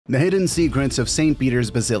The Hidden Secrets of St. Peter's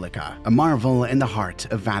Basilica, a marvel in the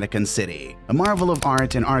heart of Vatican City. A marvel of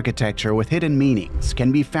art and architecture with hidden meanings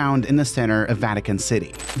can be found in the center of Vatican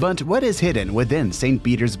City. But what is hidden within St.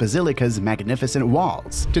 Peter's Basilica's magnificent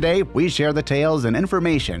walls? Today, we share the tales and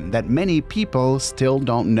information that many people still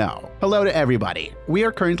don't know. Hello to everybody. We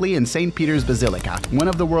are currently in St. Peter's Basilica, one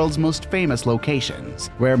of the world's most famous locations,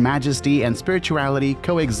 where majesty and spirituality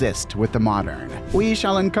coexist with the modern. We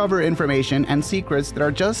shall uncover information and secrets that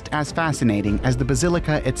are just as fascinating as the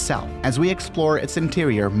basilica itself as we explore its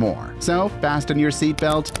interior more. So fasten your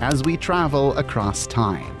seatbelt as we travel across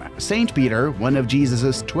time. Saint Peter, one of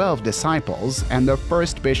Jesus' 12 disciples and the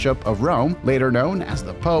first bishop of Rome, later known as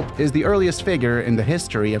the Pope, is the earliest figure in the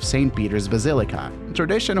history of St. Peter's Basilica.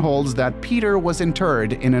 Tradition holds that Peter was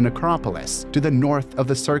interred in a necropolis to the north of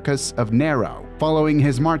the Circus of Nero, following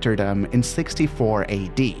his martyrdom in 64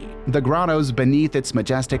 AD. The grottos beneath its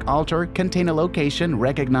majestic altar contain a location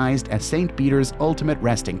recognized as St. Peter's ultimate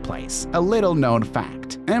resting place. A little-known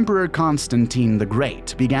fact: Emperor Constantine the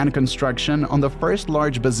Great began construction on the first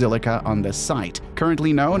large basilica on this site,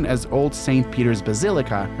 currently known as Old St. Peter's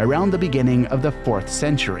Basilica, around the beginning of the 4th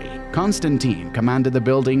century. Constantine commanded the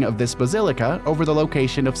building of this basilica over the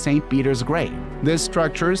location of St. Peter's grave. This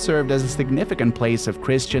structure served as a significant place of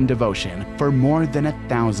Christian devotion for more than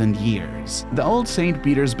 1,000 years. The Old St.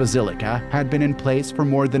 Peter's Basilica had been in place for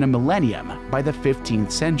more than a millennium by the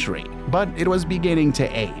 15th century, but it was beginning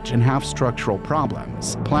to age and have structural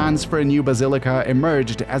problems. Plans for a new basilica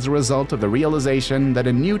emerged as a result of the realization that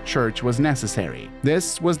a new church was necessary.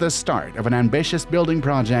 This was the start of an ambitious building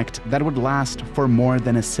project that would last for more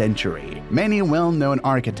than a century. Many well-known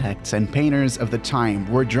architects and painters of the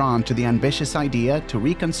time were drawn to the ambitious idea to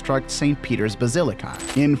reconstruct St. Peter's Basilica.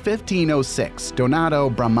 In 1506, Donato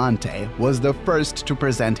Bramante was the first to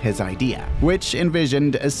present his idea, which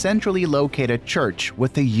envisioned a centrally located church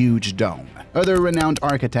with a huge dome. Other renowned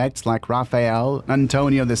architects like Raphael,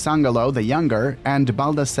 Antonio de Sangalo the Younger, and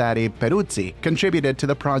Baldassare Peruzzi contributed to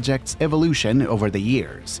the project's evolution over the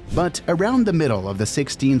years. But around the middle of the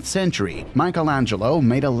 16th century, Michelangelo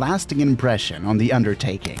made a lasting impression on the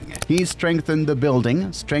undertaking. He strengthened the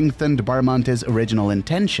building, strengthened Bramante's original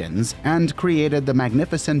intentions, and created the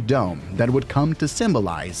magnificent dome that would come to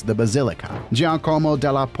symbolize the basilica. Giacomo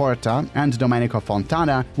della Porta and Domenico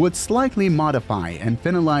Fontana would slightly modify and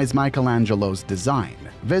finalize Michelangelo's design.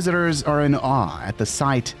 Visitors are in awe at the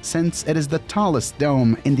site since it is the tallest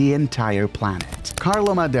dome in the entire planet.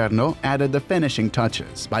 Carlo Maderno added the finishing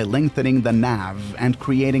touches by lengthening the nave and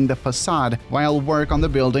creating the facade, while work on the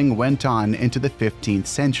building went on into the 15th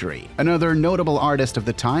century. Another notable artist of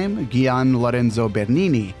the time, Gian Lorenzo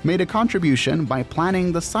Bernini, made a contribution by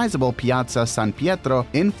planning the sizable Piazza San Pietro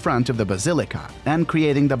in front of the basilica and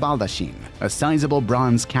creating the baldachin, a sizable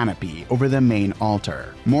bronze canopy over the main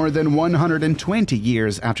altar. More than 120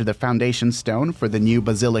 years after the foundation stone for the new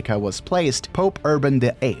basilica was placed, Pope Urban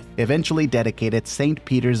VIII eventually dedicated St.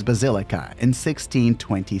 Peter's Basilica in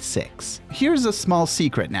 1626. Here's a small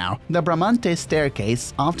secret now. The Bramante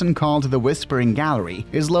staircase, often called the Whispering Gallery,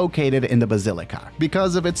 is located in the basilica.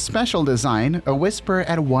 Because of its special design, a whisper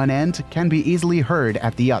at one end can be easily heard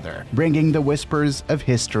at the other, bringing the whispers of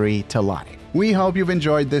history to life. We hope you've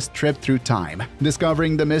enjoyed this trip through time,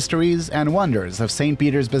 discovering the mysteries and wonders of St.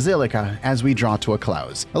 Peter's Basilica as we draw to a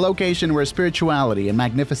close. A location where spirituality and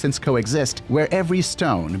magnificence coexist, where every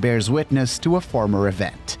stone bears witness to a former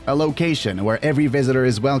event. A location where every visitor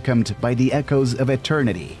is welcomed by the echoes of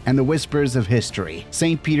eternity and the whispers of history.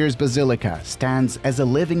 St. Peter's Basilica stands as a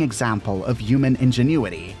living example of human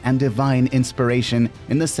ingenuity and divine inspiration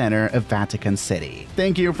in the center of Vatican City.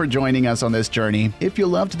 Thank you for joining us on this journey. If you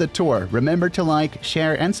loved the tour, remember to like,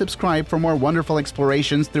 share, and subscribe for more wonderful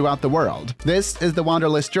explorations throughout the world. This is the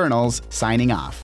Wanderlust Journals, signing off.